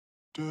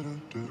What's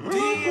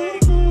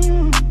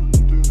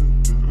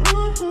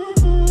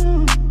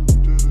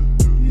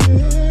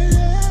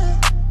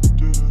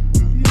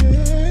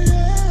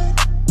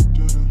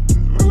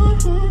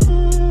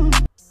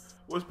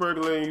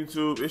percolating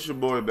YouTube? It's your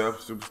boy Baffle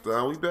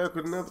Superstar. We back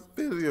with another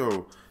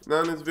video.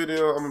 Now in this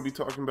video, I'm gonna be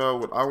talking about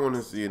what I want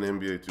to see in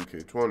NBA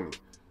 2K20.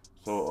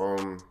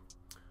 So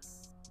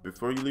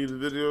before you leave the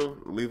video,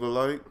 leave a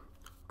like,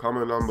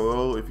 comment down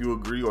below if you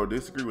agree or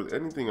disagree with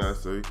anything I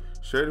say.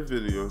 Share the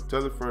video,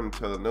 tell a friend,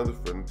 tell another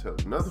friend, tell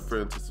another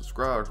friend to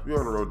subscribe. We're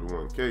on the road to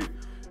 1K,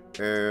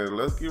 and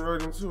let's get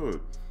right into it.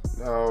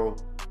 Now,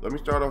 let me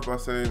start off by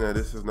saying that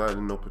this is not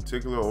in no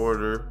particular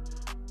order.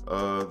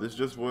 This is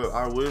just what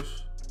I wish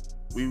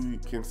we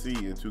can see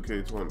in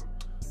 2K20.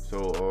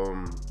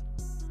 So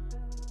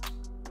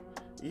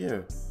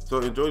yeah, so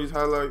enjoy these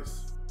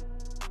highlights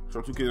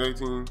from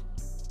 2K19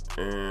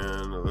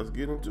 and let's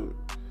get into it.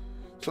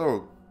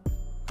 So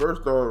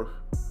first off,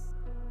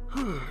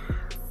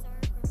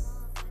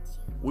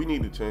 we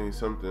need to change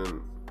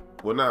something.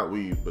 Well, not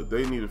we, but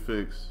they need to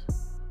fix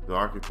the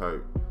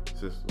archetype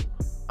system.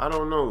 I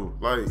don't know,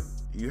 like,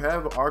 you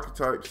have an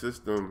archetype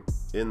system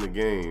in the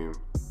game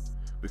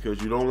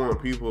because you don't want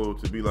people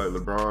to be like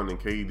LeBron and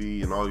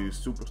KD and all these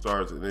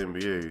superstars in the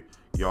NBA.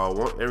 Y'all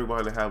want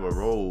everybody to have a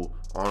role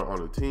on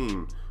the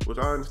team, which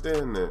I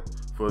understand that.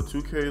 For a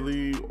 2K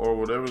league or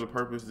whatever the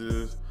purpose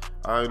is,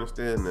 I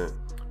understand that.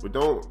 But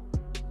don't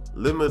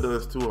limit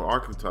us to an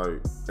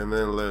archetype and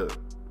then let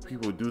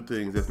people do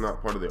things that's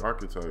not part of the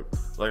archetype.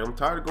 Like, I'm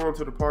tired of going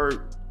to the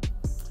park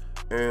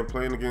and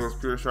playing against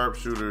pure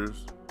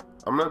sharpshooters.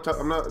 I'm not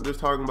just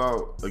talking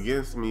about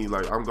against me,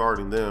 like I'm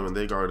guarding them and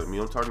they guarded me.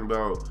 I'm talking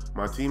about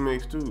my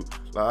teammates too.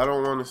 Like, I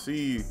don't want to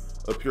see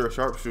a pure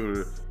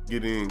sharpshooter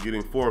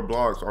getting 4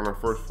 blocks on our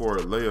first 4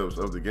 layups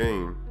of the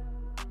game.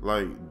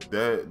 Like,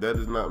 that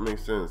does not make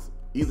sense.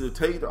 Either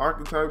take the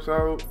archetypes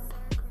out,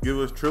 give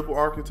us triple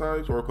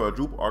archetypes or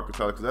quadruple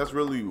archetypes, because that's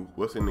really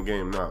what's in the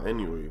game now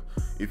anyway.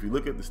 If you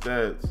look at the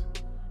stats,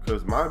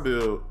 because my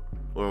build,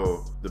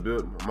 well, the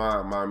build,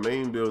 my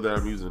main build that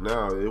I'm using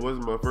now, it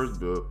wasn't my first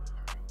build.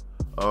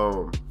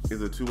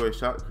 Is a two-way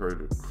shot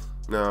creator.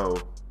 Now,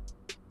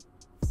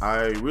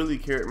 I really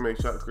can't make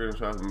shot creating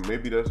shots.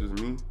 Maybe that's just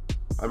me.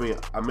 I mean,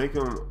 I make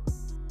them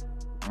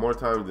more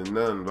times than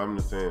none, but I'm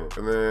just saying.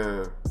 And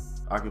then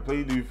I can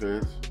play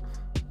defense.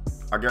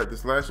 I got the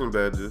slashing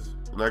badges,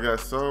 and I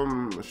got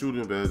some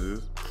shooting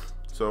badges.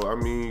 So I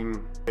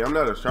mean, I'm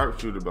not a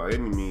sharpshooter by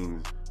any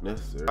means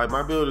necessary. Like,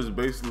 my build is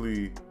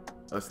basically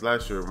a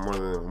slasher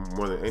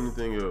more than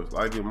anything else.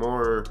 I get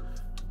more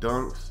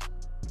dunks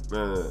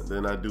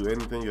than I do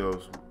anything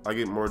else. I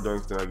get more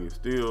dunks than I get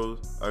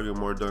steals. I get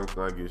more dunks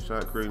than I get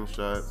shot creating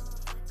shots.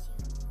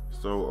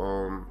 So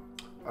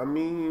I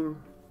mean,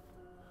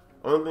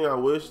 only thing I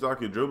wish is I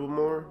could dribble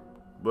more,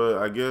 but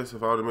I guess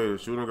if I would have made a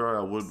shooting guard,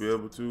 I would be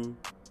able to.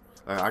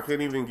 I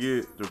can't even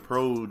get the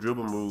pro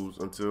dribble moves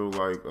until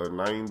like a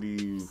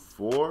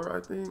 94,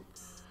 I think.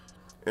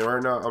 And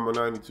right now I'm a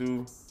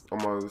 92.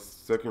 I'm on the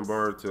second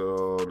bar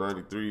to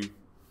 93.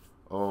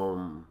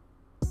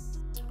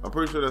 I'm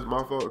pretty sure that's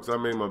my fault because I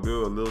made my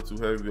build a little too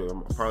heavy. I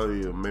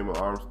probably made my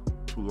arms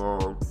too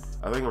long.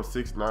 I think I'm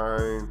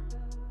 6'9",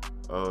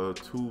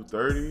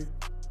 230.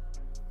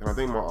 And I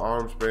think my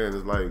arm span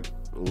is like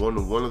one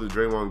of the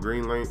Draymond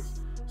Green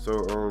lengths.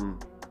 So,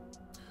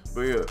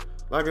 but yeah,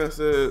 like I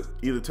said,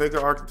 either take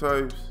our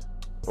archetypes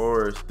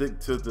or stick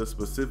to the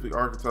specific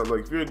archetype.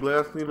 Like, if you're a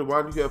glass cleaner,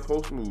 why do you have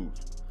post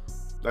moves?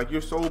 Like,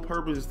 your sole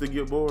purpose is to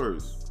get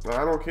boards. Like,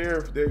 I don't care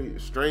if they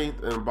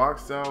strength and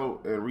box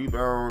out and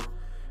rebound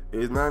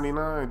is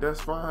 99,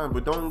 that's fine,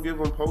 but don't give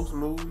them post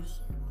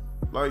moves.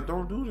 Like,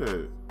 don't do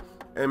that.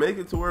 And make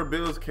it to where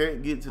Bills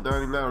can't get to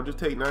 99 or just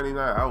take 99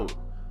 out.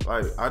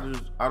 Like, I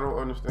don't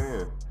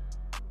understand.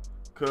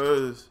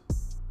 Cause,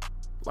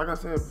 like I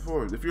said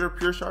before, if you're a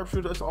pure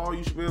sharpshooter, that's all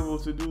you should be able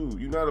to do.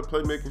 You're not a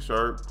playmaking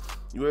sharp.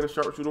 You ain't a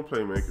sharpshooter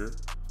playmaker.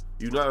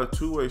 You're not a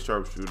two-way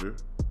sharpshooter.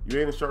 You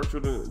ain't a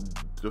sharpshooter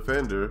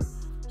defender.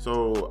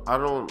 So I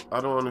don't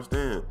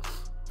understand.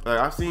 Like,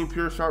 I've seen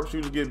pure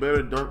sharpshooters get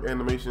better dunk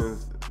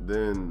animations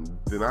than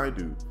I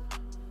do,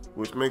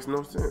 which makes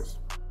no sense.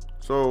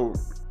 So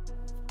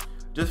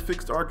just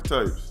fix the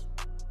archetypes.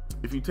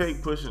 If you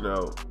take pushing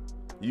out,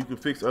 you can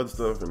fix other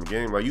stuff in the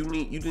game. Like, you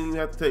didn't even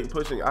have to take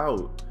pushing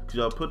out because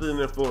y'all put it in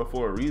there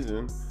for a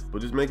reason.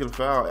 But just make it a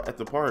foul at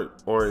the park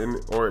or in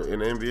an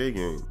NBA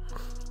game.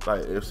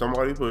 Like, if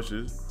somebody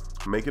pushes,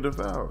 make it a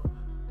foul.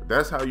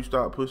 That's how you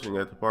stop pushing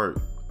at the park.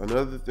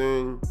 Another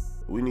thing,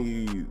 we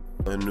need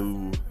a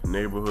new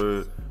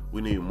neighborhood.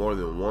 We need more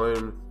than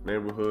one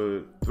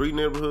neighborhood. 3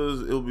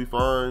 neighborhoods, it'll be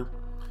fine.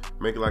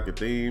 Make it like a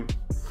theme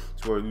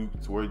to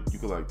where you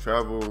can like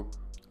travel.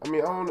 I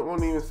mean, I don't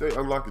want to even say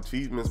unlock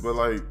achievements, but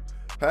like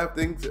have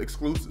things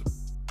exclusive.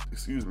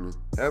 Excuse me.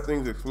 Have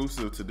things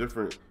exclusive to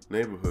different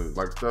neighborhoods,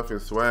 like stuff in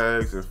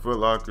Swags and Foot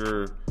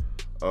Locker,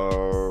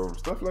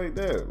 stuff like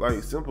that.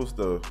 Like, simple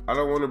stuff. I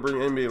don't want to bring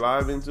NBA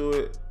Live into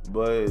it,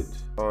 but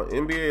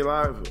NBA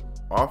Live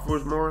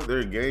offers more.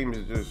 Their game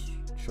is just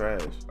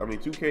trash. I mean,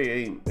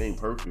 2K ain't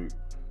perfect,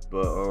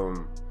 But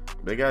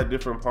they got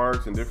different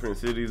parks in different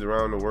cities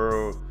around the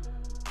world.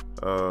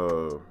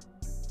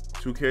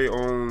 2K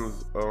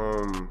owns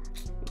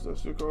what's that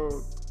shit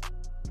called?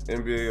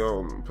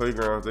 NBA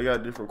playgrounds. They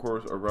got different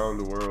courts around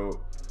the world.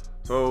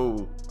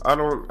 So I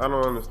don't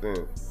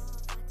understand.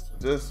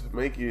 Just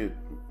make it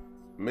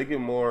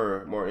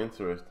more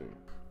interesting.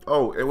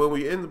 Oh, and when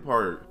we in the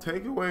park,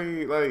 take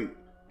away like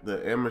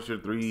the amateur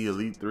 3,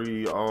 elite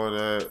 3, all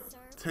that.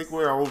 Take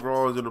away our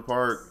overalls in the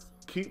park.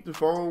 Keep the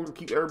phone,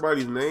 keep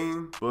everybody's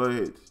name,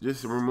 but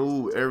just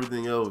remove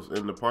everything else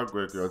in the park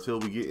record until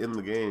we get in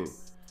the game.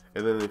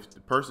 And then if the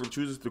person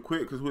chooses to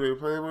quit because who they're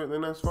playing with,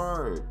 then that's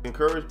fine.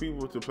 Encourage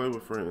people to play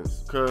with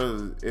friends.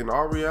 Because in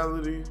our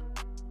reality,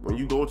 when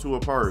you go to a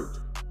park,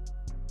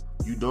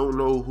 you don't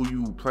know who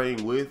you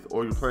playing with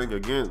or you're playing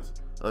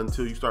against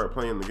until you start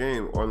playing the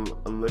game, or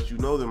unless you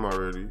know them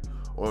already,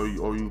 or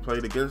you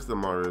played against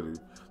them already.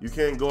 You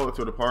can't go up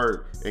to the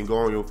park and go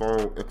on your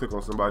phone and click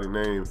on somebody's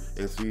name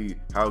and see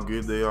how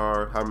good they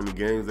are, how many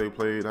games they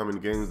played, how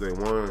many games they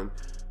won,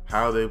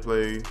 how they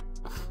play.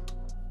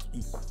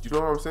 You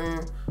know what I'm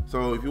saying?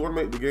 So if you want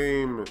to make the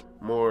game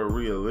more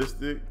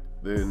realistic,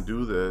 then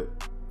do that.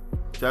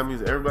 That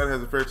means everybody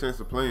has a fair chance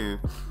of playing,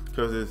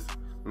 because it's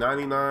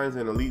 99s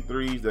and elite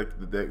 3s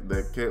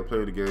that can't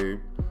play the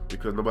game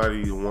because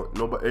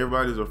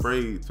everybody's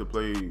afraid to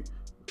play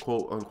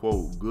quote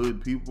unquote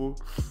good people,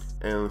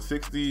 and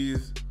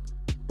 60s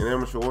and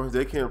amateur ones,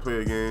 they can't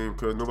play a game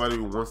because nobody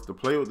wants to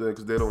play with them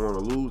because they don't want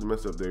to lose,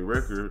 mess up their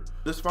record.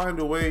 Just find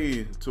a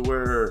way to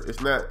where it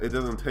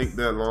doesn't take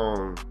that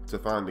long to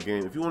find the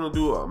game. If you want to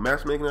do a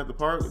matchmaking at the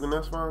park, then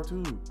that's fine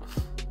too.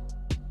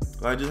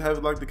 Like, just have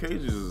it like the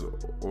cages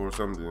or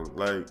something.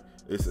 Like,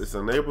 it's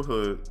a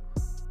neighborhood,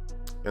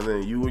 and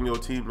then you and your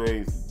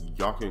teammates,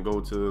 y'all can go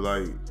to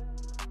like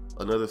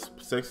another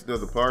section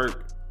of the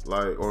park,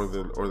 like or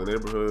the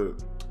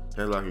neighborhood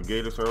has like a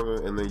gate or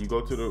something, and then you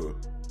go to the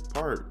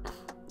park.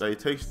 Like, it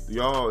takes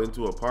y'all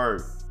into a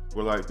park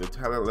where like the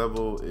talent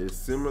level is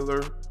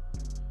similar,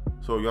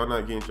 so y'all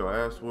not getting your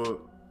ass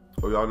whooped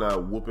or y'all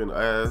not whooping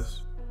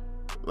ass.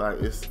 Like,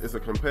 it's a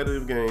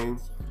competitive game.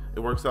 It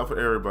works out for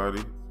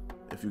everybody.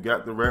 If you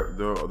got the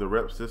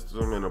rep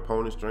system and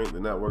opponent strength,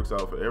 then that works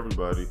out for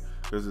everybody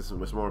because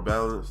it's more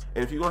balanced.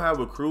 And if you're gonna have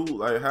a crew,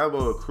 like, have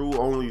a crew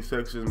only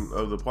section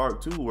of the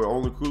park too, where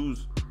only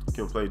crews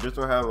can play. Just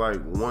don't have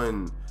like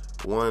one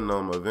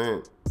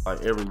event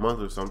like every month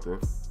or something.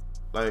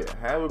 Like,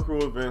 have a crew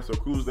event so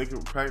crews, they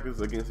can practice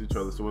against each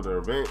other, so when the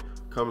event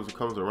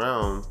comes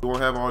around, you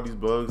won't have all these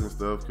bugs and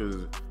stuff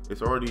because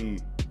it's already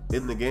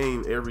in the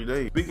game every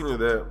day. Speaking of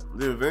that,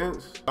 the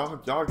events,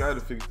 y'all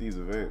gotta fix these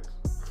events.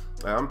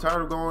 Like, I'm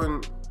tired of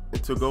going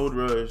into Gold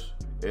Rush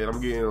and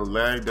I'm getting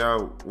lagged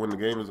out when the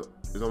game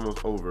is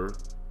almost over.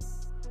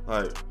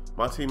 Like,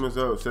 my team is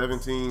up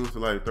 17 to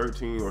like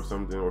 13 or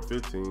something, or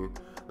 15,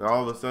 and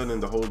all of a sudden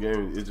the whole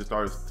game, it just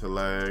starts to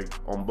lag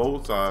on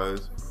both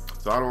sides.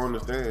 So I don't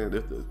understand,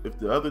 if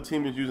the other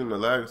team is using the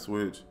lag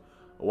switch,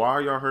 why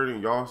are y'all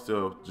hurting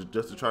y'allself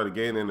just to try to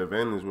gain an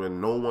advantage when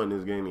no one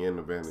is gaining an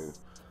advantage?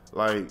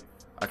 Like,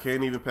 I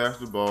can't even pass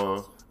the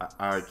ball.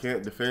 I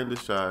can't defend the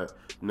shot.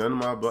 None of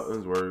my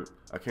buttons work.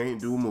 I can't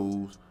do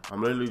moves.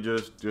 I'm literally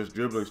just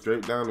dribbling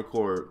straight down the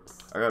court.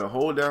 I gotta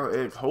hold down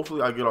X.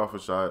 Hopefully I get off a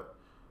shot.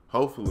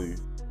 Hopefully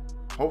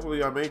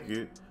I make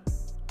it.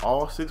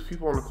 All 6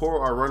 people on the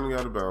court are running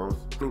out of bounds,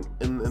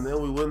 and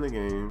then we win the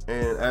game.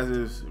 And as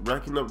it's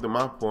racking up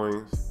my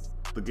points,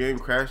 the game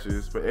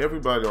crashes for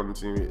everybody on the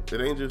team. It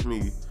ain't just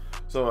me.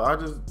 So I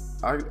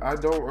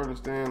don't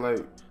understand,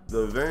 like,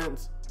 the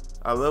events.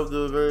 I love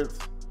the events.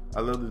 I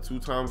love the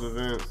 2x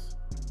events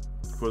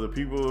for the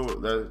people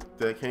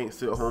that can't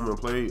sit home and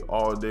play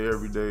all day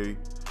every day,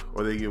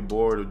 or they get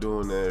bored of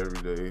doing that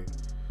every day.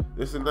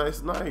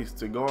 It's nice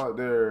to go out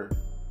there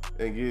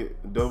and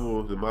get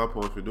double the my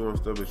points for doing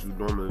stuff that you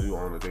normally do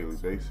on a daily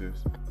basis.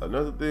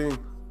 Another thing,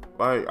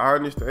 like, I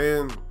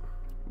understand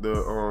the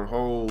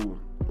whole,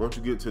 once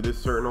you get to this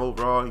certain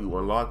overall, you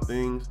unlock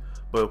things.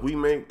 But if we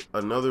make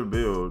another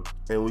build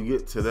and we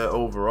get to that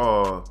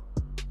overall,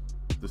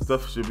 the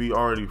stuff should be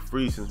already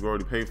free since we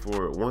already paid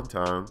for it one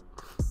time.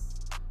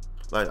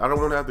 Like, I don't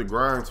want to have to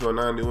grind to a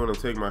 91 and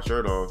take my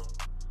shirt off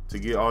to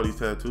get all these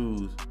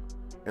tattoos,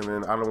 and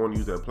then I don't want to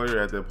use that player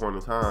at that point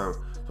in time.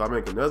 So I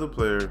make another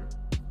player,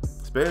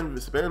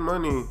 spend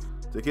money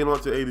to get him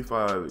up to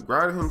 85,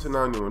 grind him to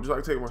 91, just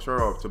like take my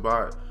shirt off to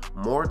buy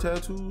more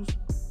tattoos.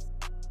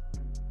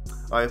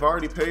 Like, if I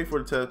already paid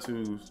for the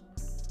tattoos,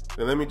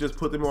 then let me just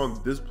put them on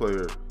this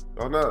player.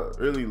 I'm not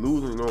really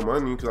losing no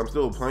money because I'm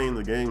still playing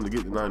the game to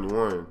get the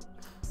 91.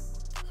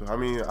 So, I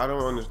mean, I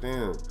don't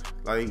understand.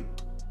 Like,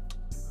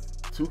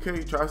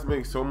 2K tries to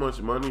make so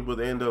much money, but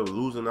they end up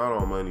losing out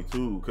on money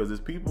too, because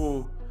it's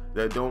people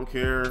that don't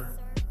care.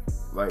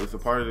 Like, it's a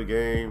part of the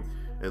game,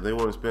 and they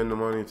want to spend the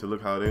money to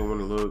look how they want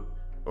to look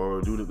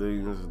or do the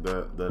things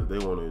that they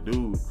want to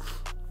do.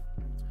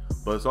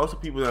 But it's also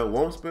people that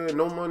won't spend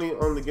no money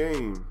on the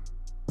game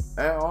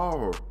at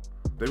all.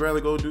 They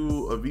rather go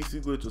do a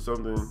VC glitch or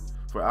something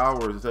for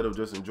hours instead of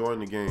just enjoying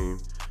the game,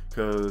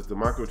 because the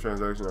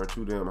microtransactions are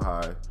too damn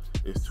high.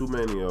 It's too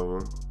many of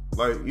them.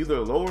 Like, either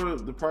lower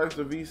the price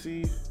of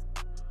VC,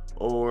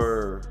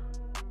 or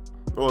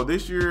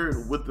this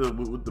year with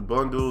the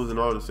bundles and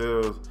all the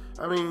sales,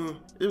 I mean,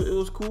 it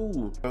was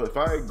cool. If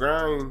I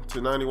grind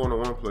to 91 to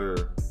 1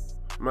 player,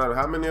 no matter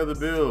how many other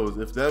builds,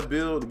 if that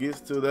build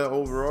gets to that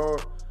overall,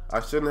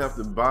 I shouldn't have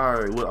to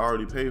buy what I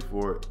already paid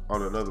for it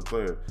on another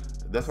player.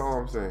 That's all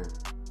I'm saying.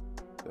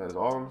 That's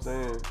all I'm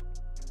saying.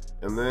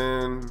 And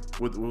then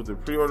with the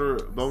pre-order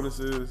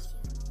bonuses,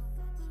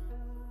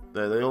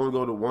 that they only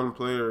go to 1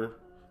 player,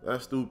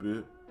 that's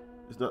stupid.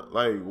 It's not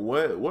like,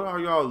 what are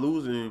y'all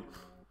losing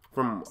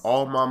from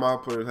all my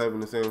players having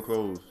the same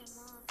clothes,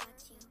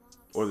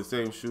 or the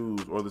same shoes,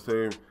 or the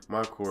same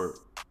Mycareer?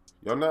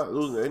 Y'all not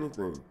losing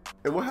anything.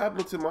 And what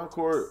happened to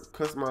Mycareer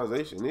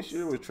customization? This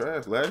year was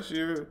trash. Last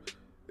year,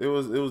 it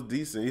was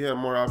decent. You had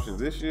more options.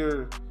 This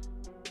year,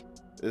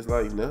 it's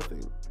like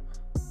nothing.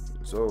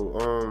 So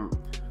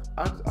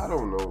I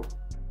don't know.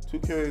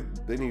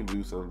 2K, they need to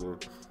do something.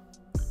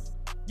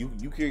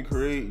 You can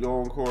create your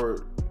own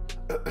court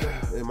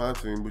in my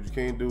team, but you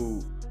can't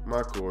do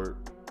my court.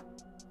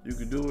 You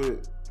can do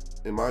it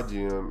in my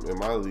gym, in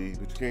my league,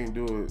 but you can't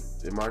do it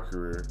in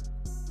Mycareer.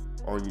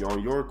 On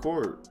your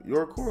court,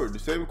 the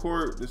same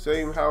court, the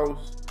same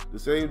house, the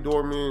same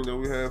doorman that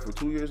we had for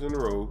 2 years in a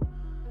row.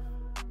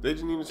 They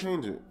just need to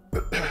change it.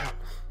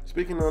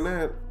 Speaking on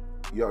that,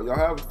 y'all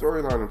have a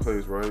storyline in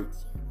place, right?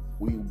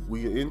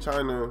 We in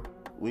China,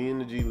 we in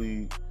the G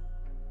League,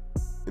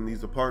 in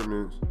these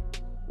apartments.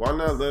 Why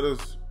not let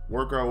us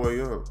work our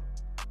way up?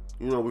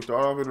 You know, we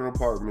start off in an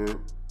apartment,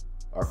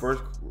 our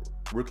first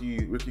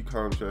rookie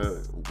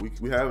contract.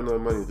 We have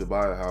enough money to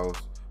buy a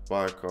house,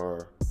 buy a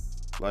car.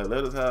 Like,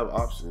 let us have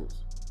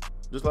options.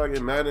 Just like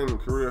in Madden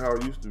career, how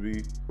it used to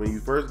be. When you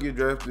first get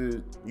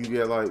drafted, you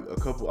get like a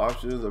couple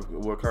options of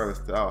what kind of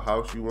style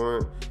house you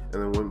want.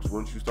 And then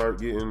once you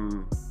start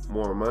getting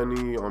more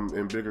money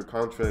and bigger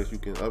contracts, you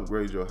can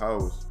upgrade your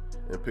house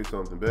and pick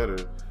something better.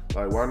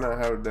 Like, why not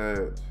have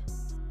that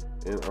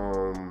in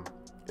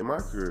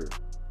Mycareer?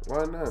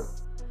 Why not?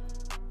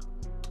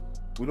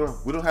 We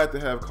don't have to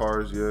have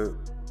cars yet,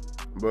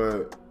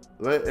 but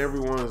let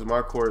everyone's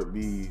Mycareer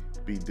be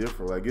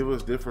different. Like, give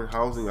us different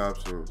housing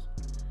options.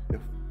 If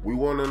we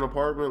want an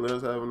apartment, let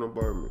us have an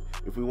apartment.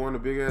 If we want a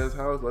big ass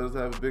house, let us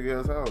have a big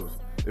ass house.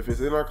 If it's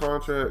in our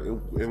contract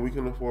and we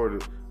can afford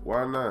it,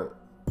 why not?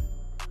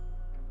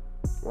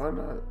 Why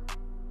not?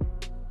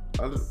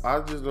 I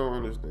just don't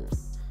understand.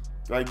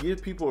 Like,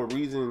 give people a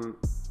reason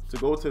to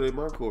go to their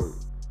Mycareer.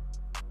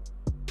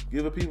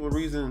 Give people a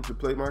reason to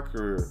play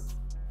Mycareer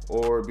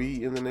or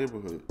be in the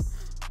neighborhood.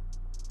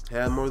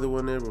 Have more than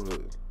one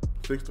neighborhood.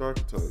 Fix the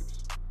archetypes.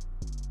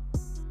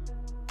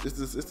 It's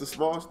the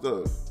small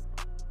stuff.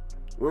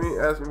 We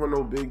ain't asking for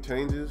no big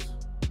changes.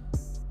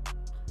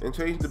 And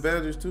change the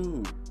badges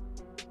too.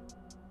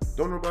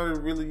 Don't nobody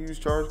really use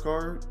charge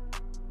card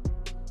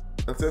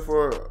except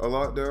for a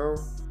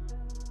lockdown.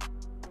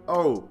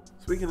 Oh,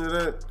 speaking of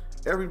that,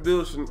 every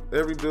build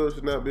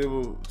should not be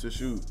able to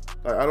shoot.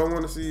 Like, I don't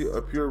want to see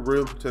a pure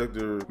rim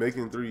protector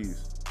making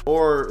threes.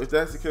 Or if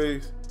that's the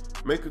case,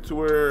 make it to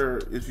where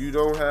if you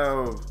don't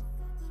have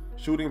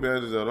shooting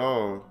badges at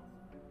all,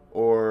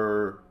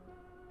 or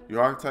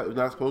your archetype is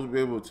not supposed to be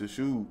able to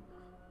shoot,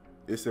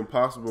 it's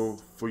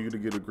impossible for you to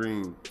get a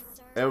green,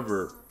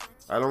 ever.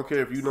 I don't care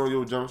if you know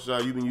your jump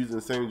shot, you've been using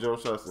the same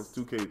jump shot since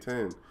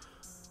 2K10.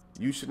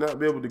 You should not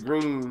be able to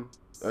green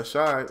a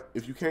shot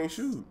if you can't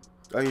shoot.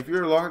 Like, if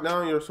you're locked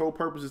down, your sole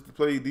purpose is to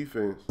play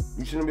defense.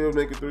 You shouldn't be able to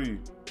make a three.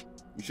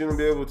 You shouldn't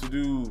be able to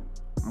do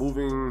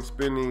moving,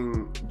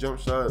 spinning jump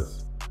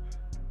shots.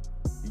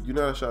 You're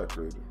not a shot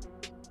creator.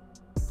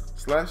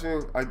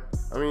 Slashing, I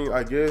mean,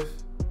 I guess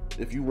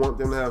if you want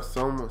them to have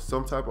some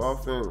type of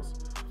offense,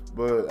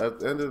 but at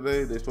the end of the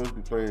day, they're supposed to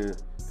be playing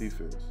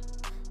defense.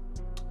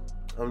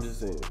 I'm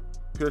just saying,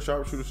 pure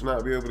sharpshooter should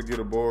not be able to get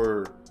a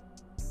board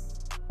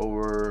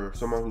over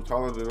someone who's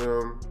taller than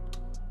them,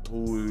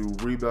 who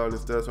rebounding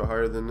stats are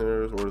higher than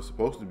theirs, or is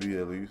supposed to be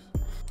at least.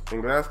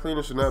 And glass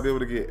cleaner should not be able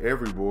to get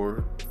every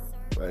board.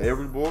 Like,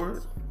 every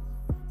board?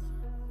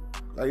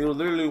 Like, it was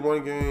literally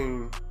one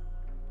game,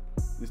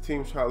 this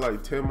team shot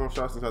like 10 more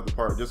shots inside the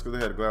park just because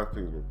they had a glass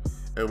cleaner.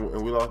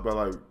 And we lost by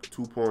like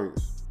 2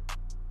 points.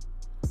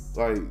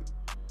 Like,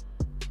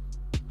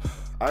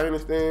 I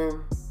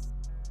understand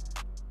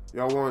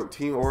y'all want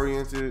team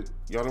oriented.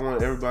 Y'all don't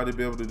want everybody to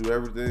be able to do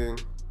everything.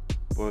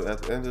 But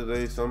at the end of the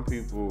day, some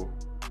people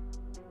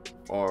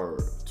are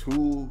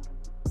too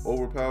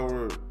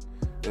overpowered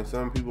and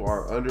some people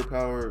are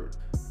underpowered.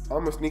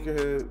 I'm a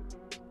sneakerhead.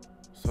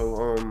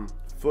 So,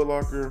 Foot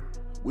Locker,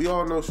 we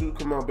all know shoes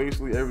come out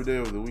basically every day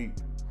of the week.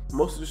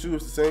 Most of the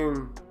shoes is the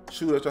same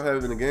shoe that y'all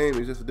have in the game,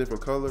 it's just a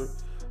different color.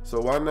 So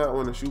why not,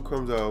 when the shoe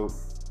comes out,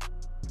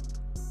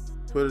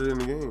 put it in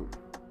the game?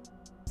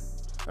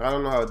 I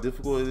don't know how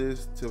difficult it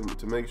is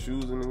to make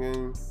shoes in the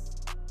game,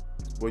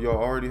 but y'all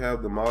already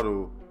have the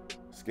model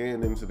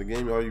scanned into the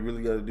game. All you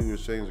really got to do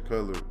is change the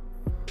color.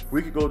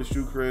 We could go to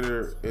Shoe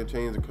Creator and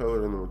change the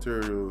color and the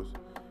materials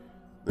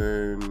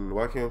then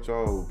why can't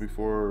y'all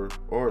before,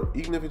 or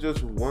even if it's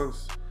just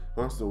once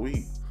a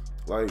week,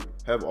 like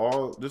have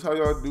all, just how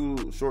y'all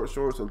do short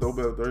shorts and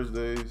throwback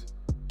Thursdays,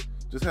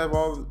 just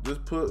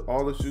put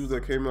all the shoes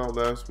that came out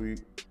last week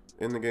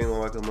in the game on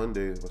like a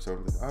Monday or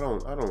something. I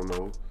don't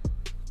know.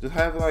 Just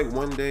have like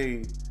one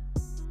day,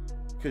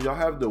 cause y'all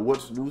have the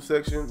what's new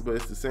section, but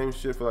it's the same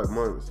shit for like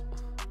months.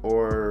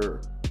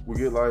 Or we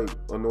get like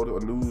a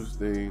news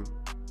thing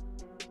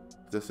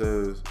that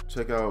says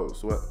check out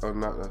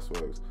not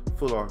Swags,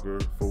 Foot Locker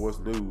for what's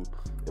new,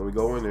 and we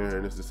go in there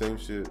and it's the same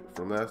shit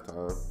from last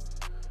time.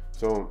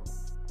 So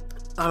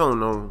I don't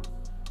know,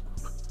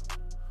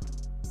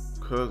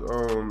 cause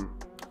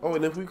oh,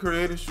 and if we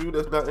create a shoe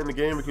that's not in the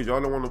game because y'all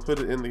don't want to put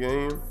it in the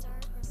game,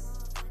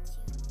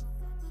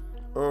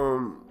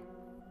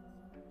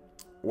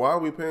 why are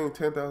we paying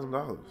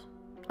 $10,000?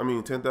 I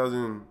mean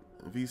 10,000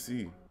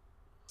 VC.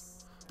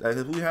 Like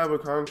if we have a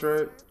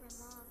contract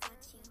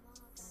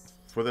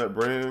for that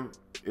brand,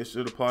 it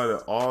should apply to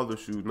all the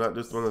shoes, not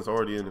just the one that's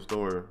already in the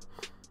store.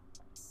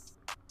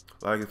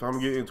 Like if I'm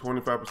getting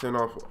 25%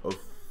 off of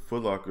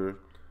Foot Locker,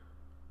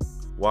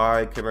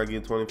 why can I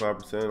get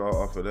 25%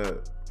 off of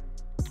that?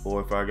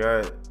 Or if I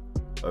got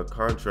a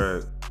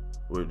contract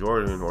with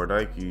Jordan or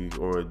Nike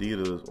or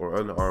Adidas or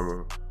Under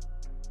Armour,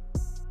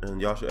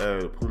 and y'all should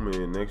add Puma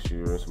in next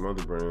year and some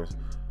other brands,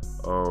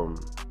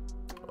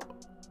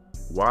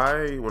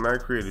 why when I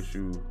create a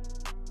shoe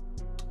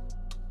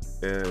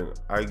and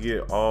I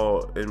get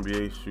all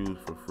NBA shoes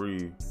for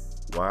free,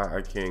 why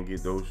I can't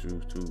get those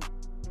shoes too?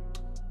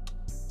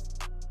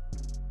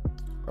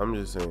 I'm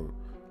just saying,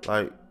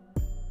 like,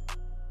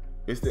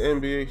 it's the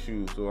NBA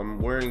shoes, so I'm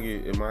wearing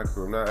it in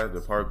Mycareer. I'm not at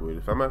the park with it.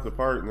 If I'm at the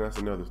park, then that's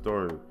another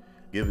story.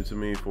 Give it to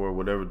me for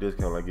whatever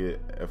discount I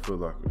get at Foot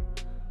Locker.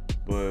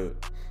 But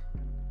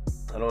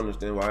I don't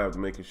understand why I have to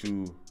make a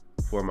shoe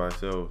for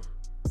myself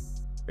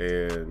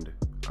and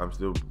I'm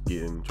still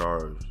getting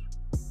charged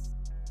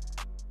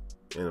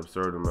an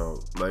absurd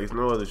amount. Like, it's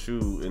no other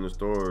shoe in the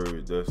store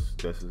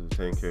that's a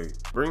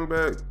 10K. Bring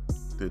back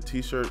the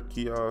t-shirt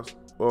kiosk.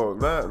 Well,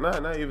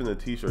 not even the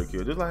t-shirt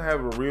kiosk. Just like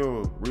have a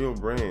real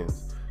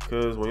brands.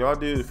 Cause when y'all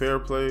did Fair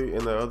Play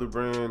and the other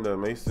brand,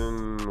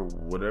 Mason,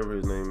 whatever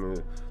his name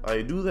is,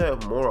 like do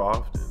that more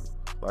often.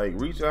 Like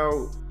reach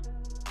out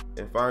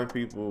and find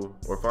people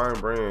or find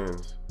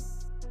brands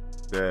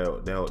that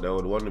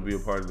would want to be a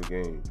part of the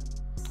game.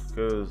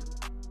 Cause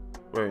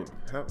wait,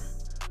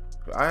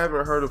 I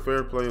haven't heard of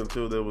Fair Play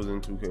until that was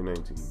in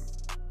 2K19.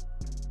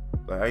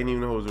 Like I didn't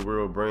even know it was a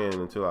real brand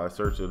until I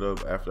searched it up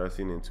after I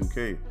seen it in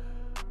 2K.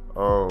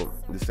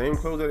 The same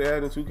clothes that they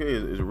had in 2K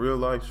is real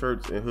life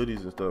shirts and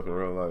hoodies and stuff in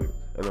real life,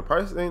 and the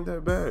prices ain't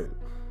that bad.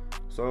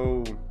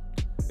 So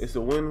it's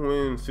a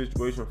win-win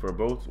situation for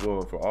both.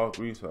 Well, for all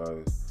three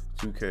sides: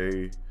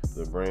 2K,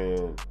 the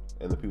brand,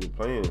 and the people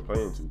playing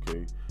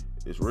 2K.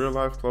 It's real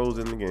life clothes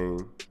in the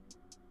game.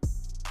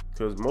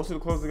 Because most of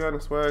the clothes they got in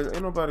Swag,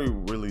 ain't nobody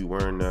really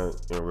wearing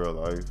that in real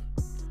life.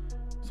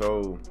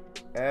 So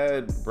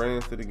add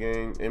brands to the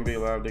game. NBA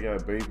Live, they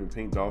got Bape and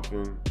Pink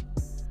Dolphin.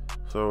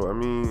 So I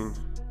mean,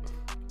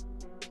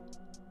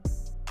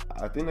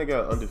 I think they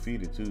got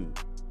Undefeated too.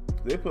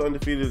 They put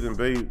Undefeated and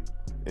Bape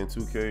in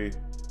 2K.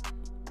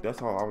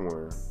 That's all I'm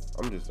wearing.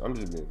 I'm just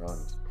being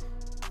honest.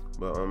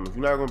 But if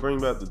you're not gonna bring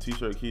back the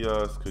t-shirt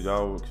kiosk cause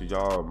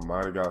y'all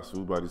might have got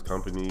sued by these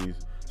companies,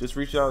 just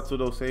reach out to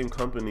those same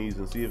companies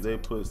and see if they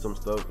put some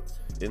stuff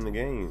in the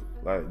game.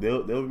 Like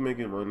they'll be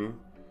making money.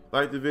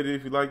 Like the video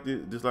if you liked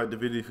it, dislike the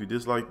video if you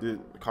disliked it.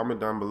 Comment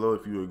down below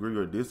if you agree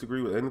or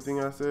disagree with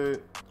anything I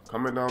said.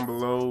 Comment down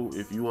below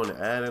if you want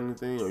to add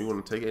anything or you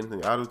want to take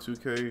anything out of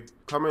 2K.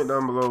 Comment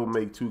down below,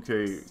 make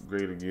 2K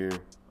great again.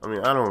 I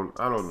mean, I don't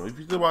know. If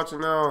you're still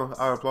watching now,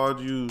 I applaud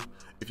you.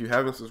 If you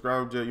haven't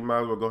subscribed yet, you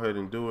might as well go ahead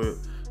and do it.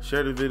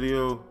 Share the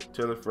video,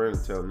 tell a friend,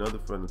 tell another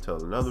friend, to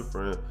tell another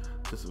friend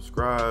to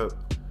subscribe.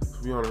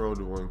 We on the road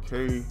to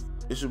 1K.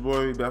 It's your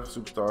boy, Dapper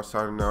Superstar,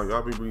 signing out.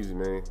 Y'all be breezy,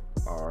 man.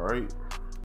 All right.